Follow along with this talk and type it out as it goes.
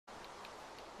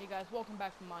Hey guys, welcome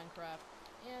back to Minecraft.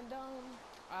 And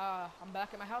I'm back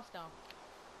at my house now.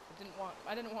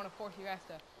 I didn't want to force you guys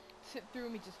to sit through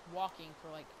me just walking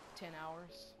for like 10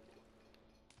 hours.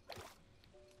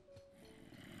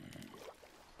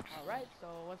 Alright, so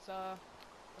let's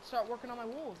start working on my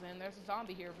wolves, and there's a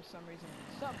zombie here for some reason.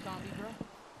 What's up, zombie bro?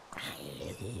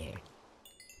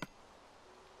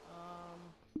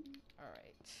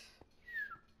 Alright.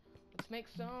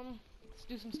 Let's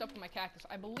do some stuff with my cactus.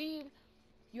 I believe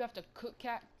you have to cook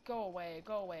go away,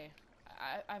 go away.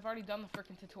 I've already done the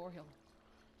freaking tutorial.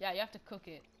 Yeah, you have to cook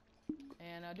it.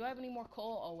 And do I have any more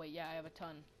coal? Oh wait, yeah, I have a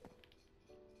ton.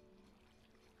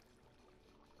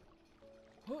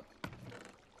 Huh.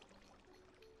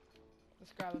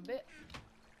 Let's grab a bit.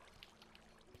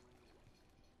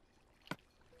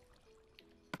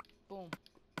 Boom.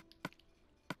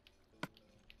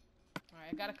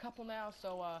 Alright, I got a couple now,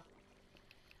 so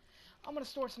I'm gonna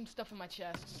store some stuff in my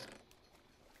chests.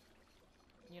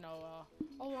 You know,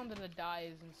 all under the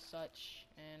dyes and such.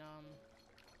 And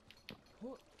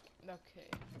okay.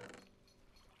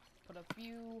 Put a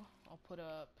few. I'll put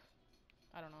up,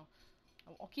 I don't know.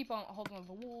 I'll keep on holding on to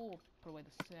the wool, put away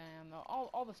the sand,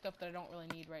 all the stuff that I don't really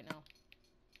need right now.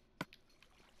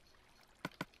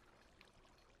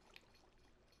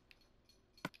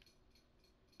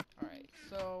 Alright,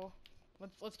 so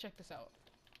let's check this out.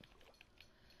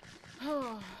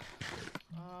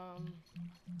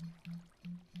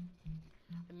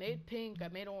 I made pink, I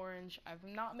made orange, I've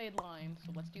not made lime,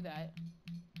 so let's do that.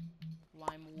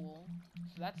 Lime wool.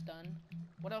 So that's done.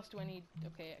 What else do I need?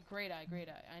 Okay, great eye, great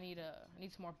eye. I need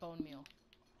some more bone meal.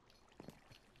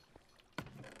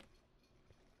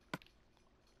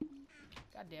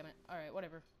 God damn it. Alright,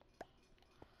 whatever.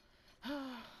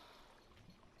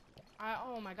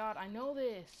 Oh my god, I know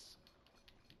this.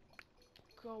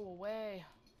 Go away.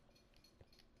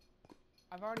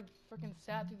 I've already freaking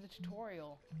sat through the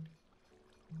tutorial.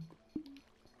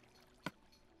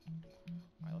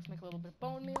 Alright, let's make a little bit of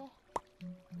bone meal.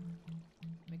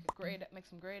 Make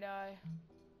some great eye.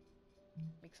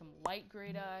 Make some light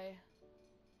great eye.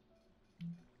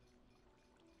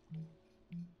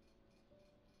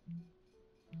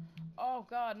 Oh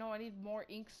god, no, I need more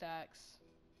ink sacks.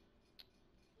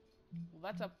 Well,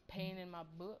 that's a pain in my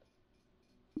butt.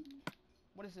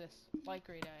 What is this? Light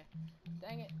gray dye.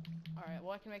 Dang it. Alright,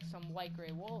 well I can make some light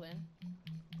gray wool then.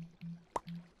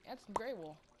 And some gray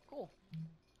wool. Cool.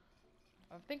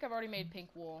 I think I've already made pink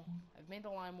wool. I've made the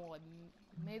lime wool.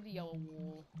 I've made the yellow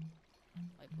wool.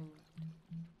 Light blue.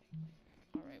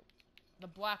 Alright. The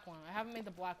black one. I haven't made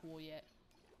the black wool yet.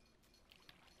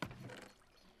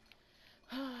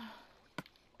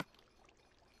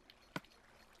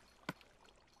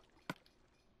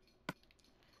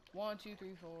 One, two,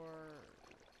 three, four.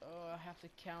 Oh, I have to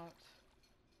count.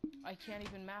 I can't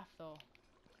even math though.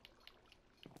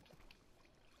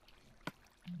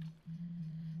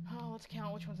 Oh, let's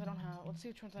count which ones I don't have. Let's see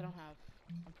which ones I don't have.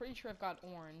 I'm pretty sure I've got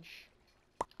orange.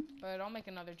 But I'll make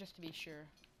another just to be sure.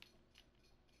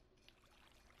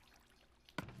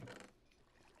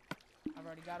 I've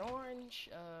already got orange.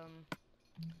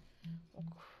 Oh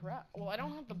crap. Well, I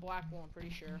don't have the black wool, I'm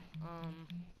pretty sure.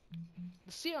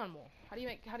 The Ceon wool. How do you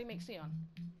make Ceon?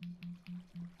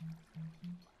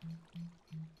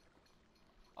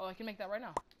 Oh, I can make that right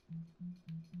now.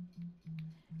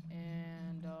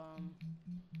 And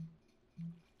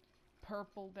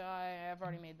purple dye, I've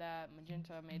already made that.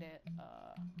 Magenta, I made it.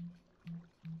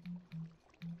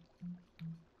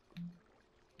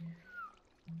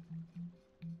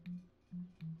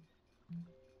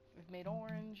 We've made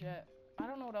orange. I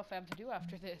don't know what else I have to do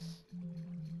after this.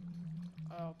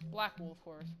 Black wool, of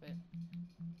course, but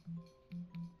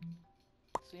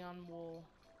Ceon wool.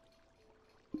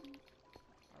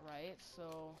 Alright,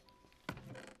 so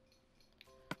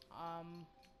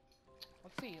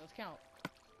let's see, let's count.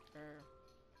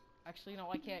 Actually, no,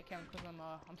 I can't count because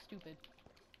I'm stupid.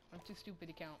 I'm too stupid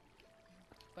to count.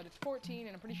 But it's 14,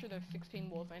 and I'm pretty sure there's 16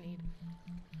 wolves I need.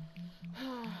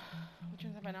 Which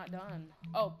ones have I not done?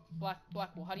 Oh, black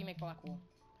wool. How do you make black wool?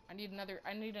 I need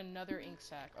another ink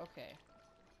sac. Okay.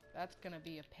 That's gonna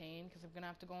be a pain, because I'm gonna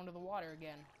have to go into the water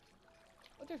again.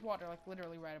 But there's water, like,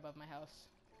 literally right above my house.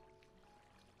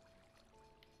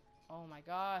 Oh my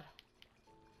god.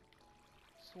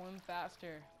 Swim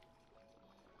faster.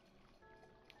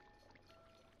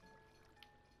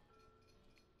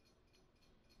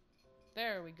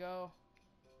 There we go.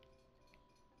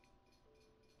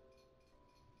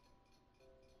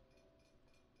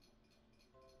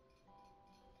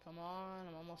 Come on,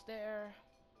 I'm almost there.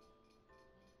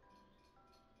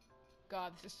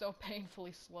 God, this is so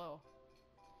painfully slow.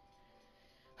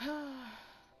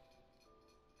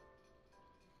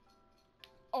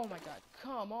 Oh my god,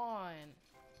 come on.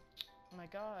 Oh my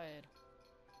god.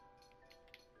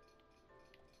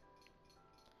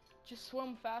 Just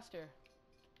swim faster.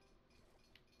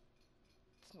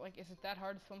 It's like, is it that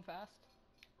hard to swim fast?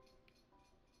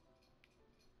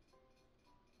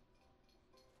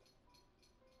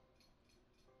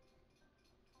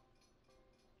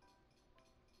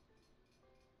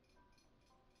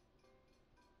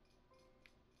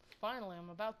 Finally, I'm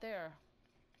about there.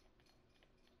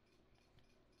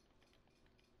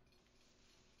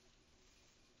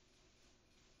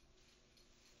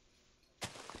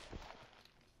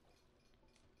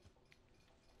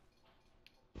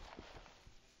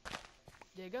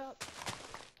 Dig up.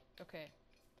 Okay.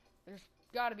 There's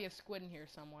gotta be a squid in here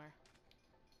somewhere.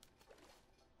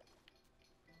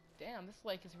 Damn, this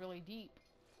lake is really deep.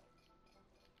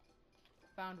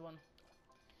 Found one.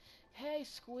 Hey,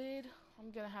 squid.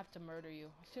 I'm gonna have to murder you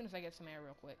as soon as I get some air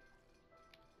real quick.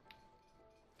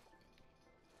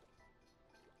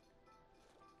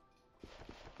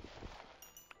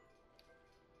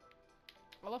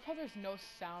 I love how there's no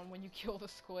sound when you kill the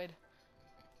squid.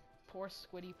 Poor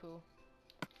squiddy poo.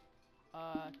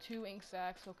 2 ink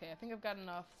sacs. Okay, I think I've got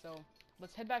enough, so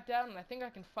let's head back down, and I think I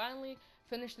can finally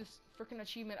finish this freaking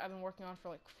achievement I've been working on for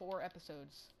like 4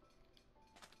 episodes.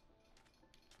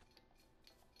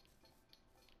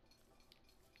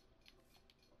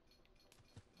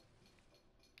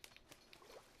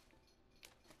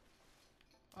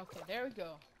 Okay, there we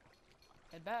go.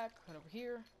 Head back, head over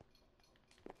here.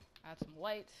 Add some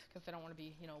light, because I don't want to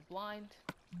be, you know, blind.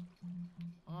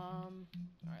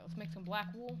 Alright, let's make some black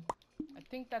wool. I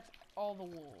think that's all the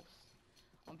wools.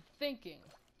 I'm thinking.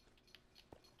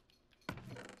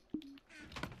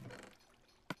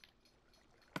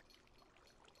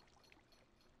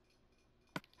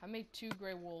 I made 2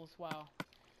 gray wools. Wow.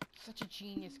 Such a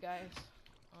genius, guys.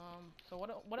 So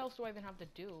what else do I even have to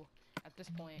do at this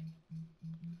point?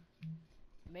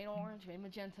 Made orange, made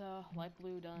magenta, light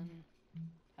blue done.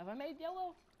 Have I made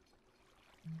yellow?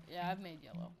 Yeah, I've made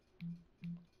yellow.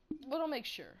 But I'll make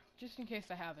sure, just in case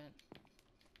I haven't.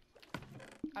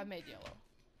 I've made yellow.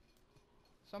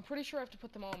 So I'm pretty sure I have to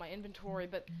put them all in my inventory,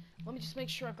 but let me just make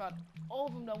sure I've got all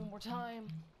of them done one more time.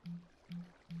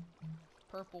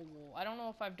 Purple wool. I don't know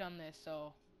if I've done this,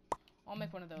 so I'll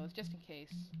make one of those, just in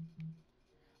case.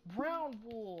 Brown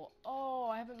wool. Oh,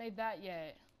 I haven't made that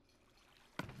yet.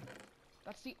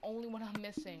 That's the only one I'm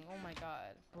missing. Oh my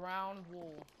god. Brown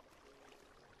wool.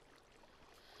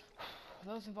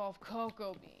 Those involve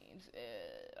cocoa beans.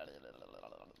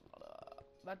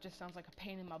 That just sounds like a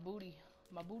pain in my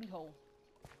booty hole.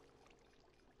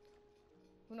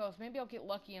 Who knows? Maybe I'll get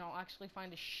lucky and I'll actually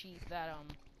find a sheep that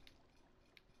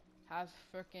has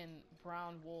frickin'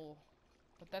 brown wool,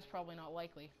 but that's probably not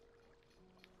likely.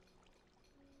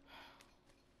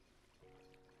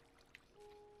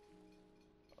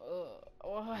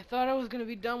 Oh, I thought I was gonna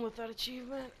be done with that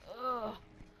achievement. Ugh.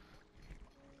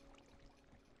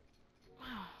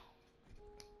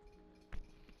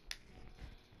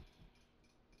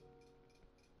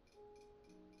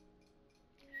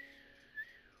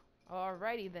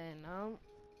 Alrighty then. Oh,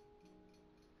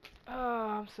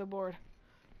 I'm so bored.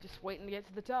 Just waiting to get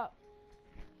to the top.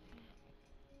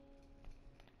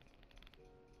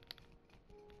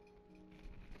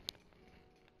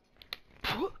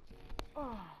 Oh.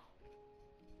 I'm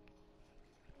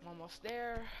almost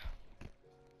there.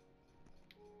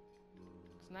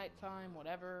 It's nighttime,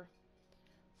 whatever.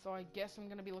 So I guess I'm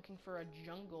gonna be looking for a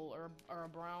jungle or a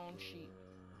brown sheep.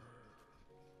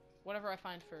 Whatever I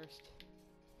find first.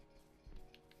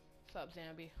 What's up,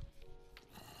 Zambi?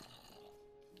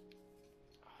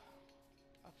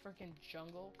 A freaking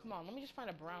jungle? Come on, let me just find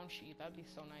a brown sheep. That'd be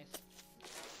so nice.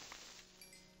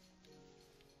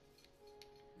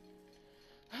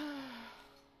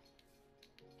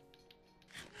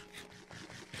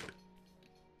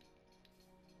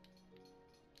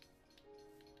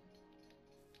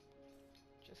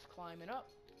 Just climbing up,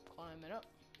 climbing up.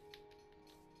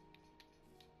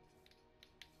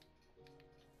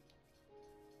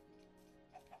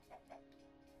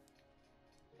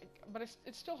 But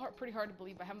it's still pretty hard to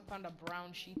believe I haven't found a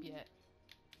brown sheep yet.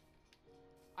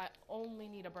 I only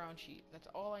need a brown sheep. That's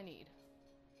all I need.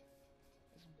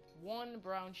 Is 1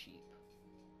 brown sheep.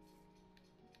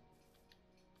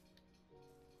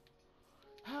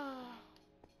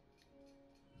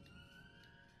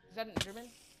 Is that an Enderman?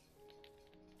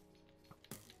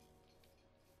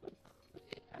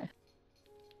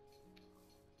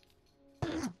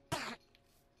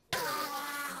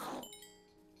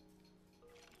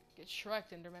 Get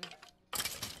Shrek'd, Enderman.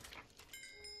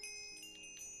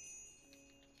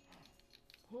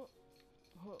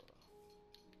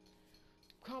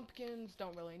 pumpkins,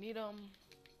 don't really need them.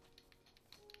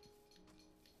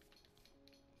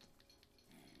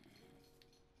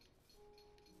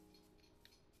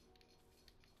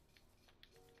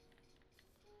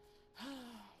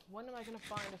 When am I gonna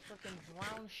find a freaking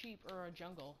brown sheep or a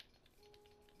jungle?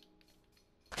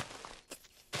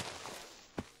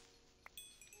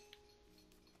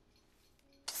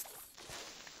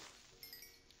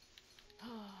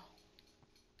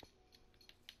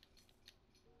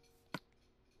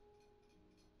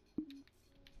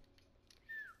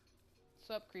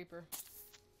 What's up, creeper?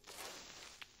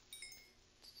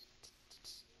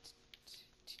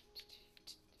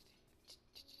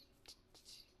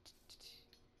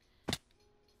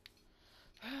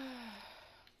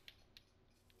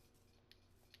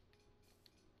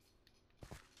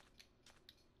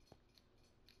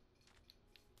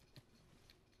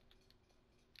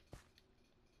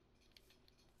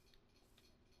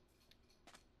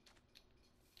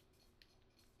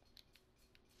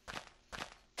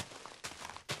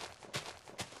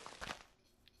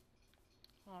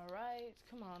 Alright,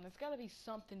 come on, there's gotta be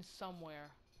something somewhere.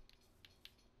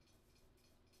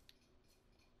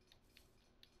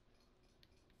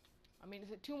 I mean,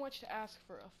 is it too much to ask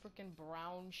for a freaking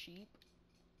brown sheep?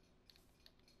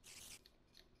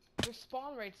 Their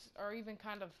spawn rates are even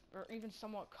or even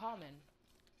somewhat common.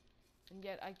 And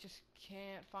yet, I just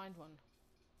can't find one.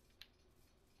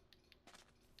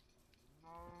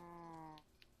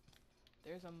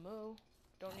 There's a moo.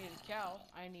 Don't need a cow.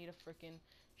 I need a freaking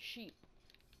sheep.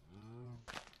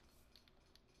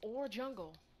 Or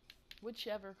jungle.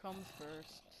 Whichever comes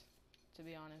first, to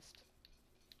be honest.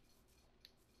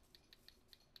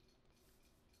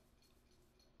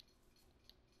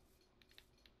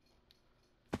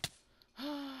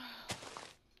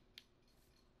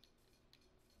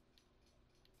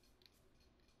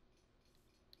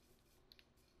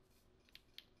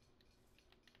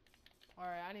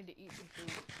 Alright, I need to eat some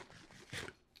food.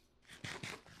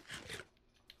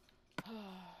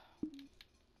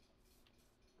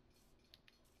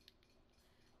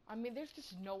 I mean, there's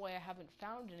just no way I haven't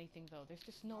found anything, though. There's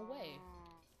just no way.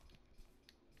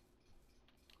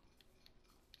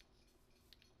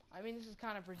 I mean, this is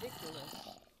kind of ridiculous.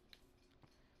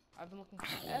 I've been looking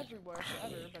everywhere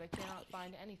forever, but I cannot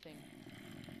find anything.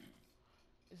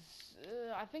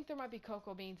 I think there might be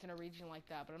cocoa beans in a region like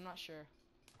that, but I'm not sure.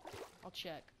 I'll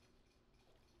check.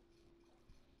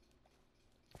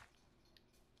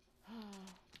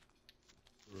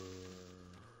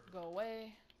 Go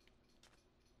away.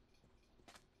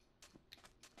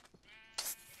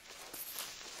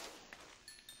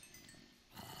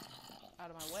 Out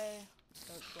of my way.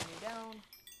 Don't slow me down.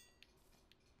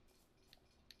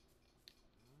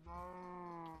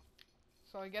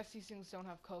 So I guess these things don't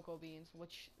have cocoa beans,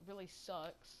 which really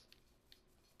sucks.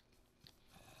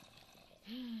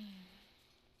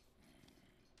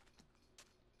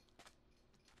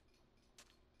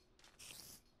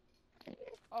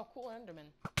 Oh, cool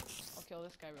Enderman. I'll kill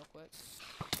this guy real quick.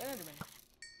 An Enderman.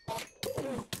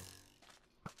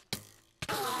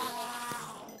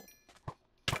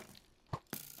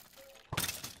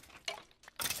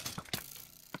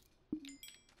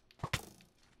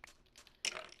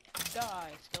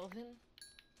 Die, skeleton.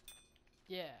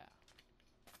 Yeah.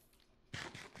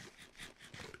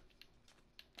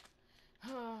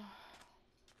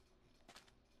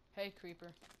 Hey,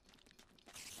 creeper.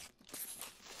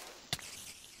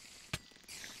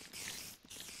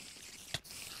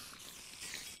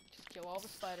 Just kill all the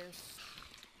spiders.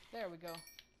 There we go.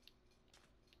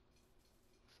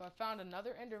 So I found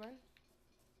another Enderman.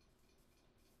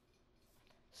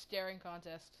 Staring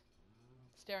contest.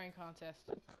 Staring contest.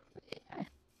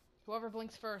 Whoever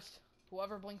blinks first.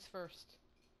 Whoever blinks first.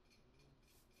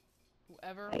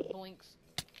 Whoever blinks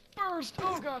first.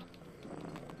 Oh god.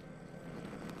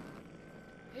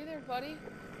 Hey there, buddy.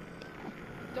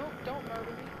 Don't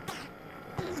murder me.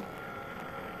 Oh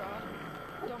god.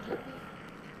 Don't hurt me.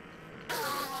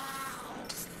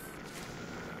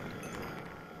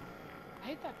 I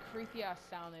hate that creepy ass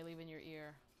sound they leave in your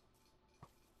ear.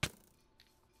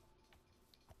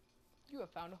 You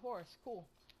have found a horse. Cool.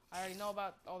 I already know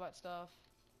about all that stuff.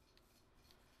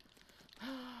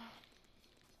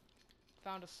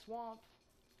 Found a swamp.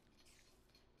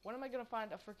 When am I gonna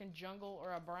find a freaking jungle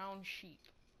or a brown sheep?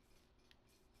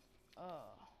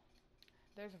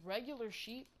 There's regular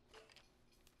sheep.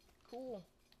 Cool.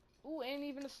 Ooh, and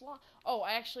even a slime. Oh,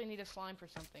 I actually need a slime for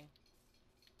something.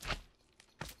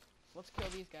 Let's kill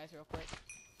these guys real quick.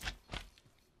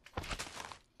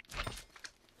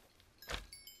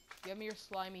 Give me your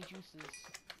slimy juices.